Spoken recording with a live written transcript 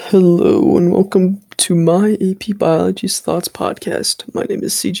Hello and welcome to my AP Biology's Thoughts podcast. My name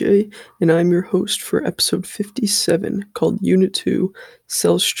is CJ and I'm your host for episode 57 called Unit 2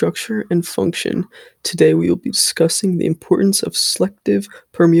 Cell Structure and Function. Today we will be discussing the importance of selective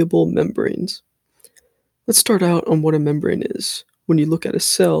permeable membranes. Let's start out on what a membrane is. When you look at a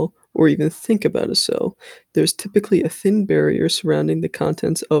cell or even think about a cell, there's typically a thin barrier surrounding the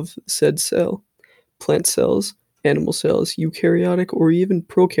contents of said cell. Plant cells, animal cells, eukaryotic, or even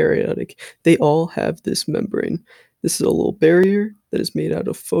prokaryotic, they all have this membrane. This is a little barrier that is made out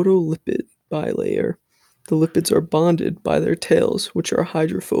of phospholipid bilayer. The lipids are bonded by their tails, which are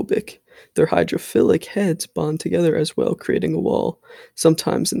hydrophobic. Their hydrophilic heads bond together as well, creating a wall.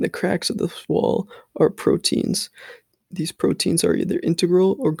 Sometimes in the cracks of this wall are proteins. These proteins are either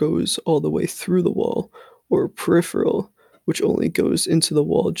integral or goes all the way through the wall, or peripheral, which only goes into the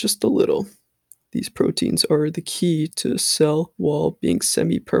wall just a little. These proteins are the key to a cell wall being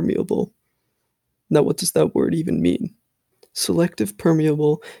semi-permeable. Now, what does that word even mean? Selective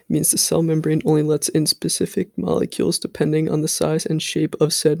permeable means the cell membrane only lets in specific molecules depending on the size and shape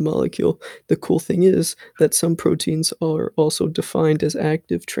of said molecule. The cool thing is that some proteins are also defined as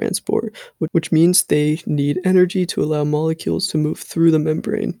active transport, which means they need energy to allow molecules to move through the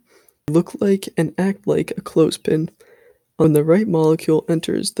membrane. They look like and act like a clothespin. When the right molecule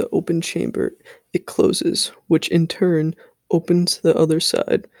enters the open chamber, it closes, which in turn opens the other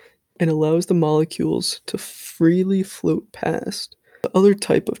side and allows the molecules to freely float past. The other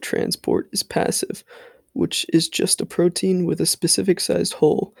type of transport is passive, which is just a protein with a specific sized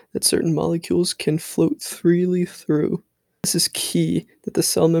hole that certain molecules can float freely through. This is key that the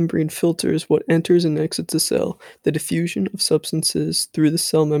cell membrane filters what enters and exits the cell. The diffusion of substances through the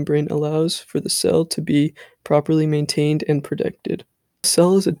cell membrane allows for the cell to be properly maintained and protected. A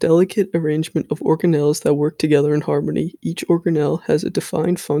cell is a delicate arrangement of organelles that work together in harmony. Each organelle has a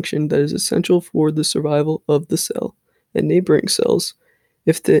defined function that is essential for the survival of the cell and neighboring cells.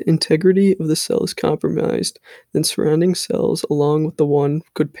 If the integrity of the cell is compromised, then surrounding cells along with the one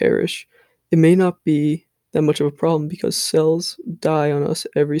could perish. It may not be that much of a problem because cells die on us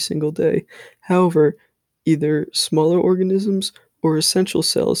every single day. However, either smaller organisms or essential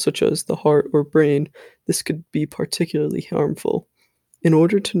cells such as the heart or brain, this could be particularly harmful. In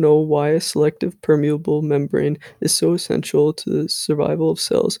order to know why a selective permeable membrane is so essential to the survival of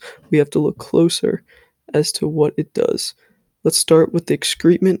cells, we have to look closer as to what it does. Let's start with the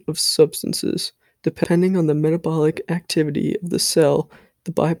excrement of substances. Depending on the metabolic activity of the cell,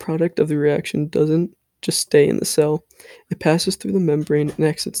 the byproduct of the reaction doesn't just stay in the cell. It passes through the membrane and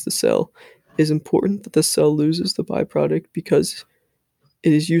exits the cell. It is important that the cell loses the byproduct because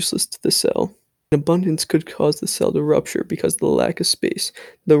it is useless to the cell. An abundance could cause the cell to rupture because of the lack of space.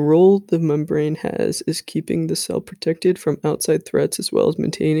 The role the membrane has is keeping the cell protected from outside threats as well as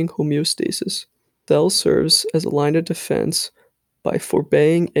maintaining homeostasis. The cell serves as a line of defense by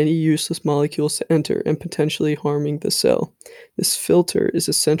forbidding any useless molecules to enter and potentially harming the cell. This filter is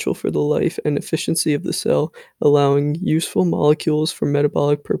essential for the life and efficiency of the cell, allowing useful molecules for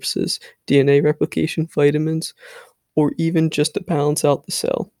metabolic purposes, DNA replication, vitamins, or even just to balance out the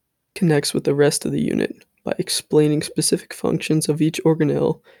cell. It connects with the rest of the unit by explaining specific functions of each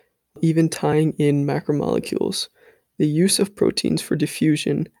organelle, even tying in macromolecules. The use of proteins for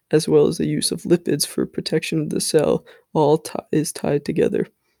diffusion, as well as the use of lipids for protection of the cell, is tied together.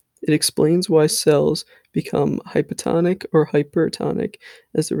 It explains why cells become hypotonic or hypertonic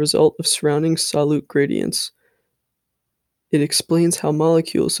as a result of surrounding solute gradients. It explains how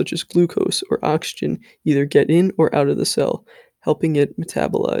molecules such as glucose or oxygen either get in or out of the cell, helping it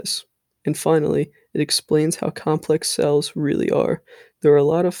metabolize. And finally, it explains how complex cells really are. There are a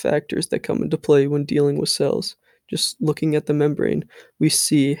lot of factors that come into play when dealing with cells. Just looking at the membrane, we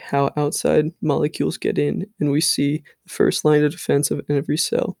see how outside molecules get in, and we see the first line of defense of every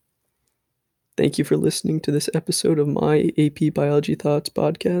cell. Thank you for listening to this episode of my AP Biology Thoughts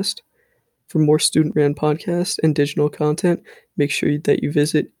podcast. For more student-ran podcasts and digital content, make sure that you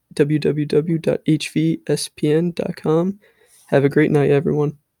visit www.hvspn.com. Have a great night,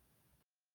 everyone.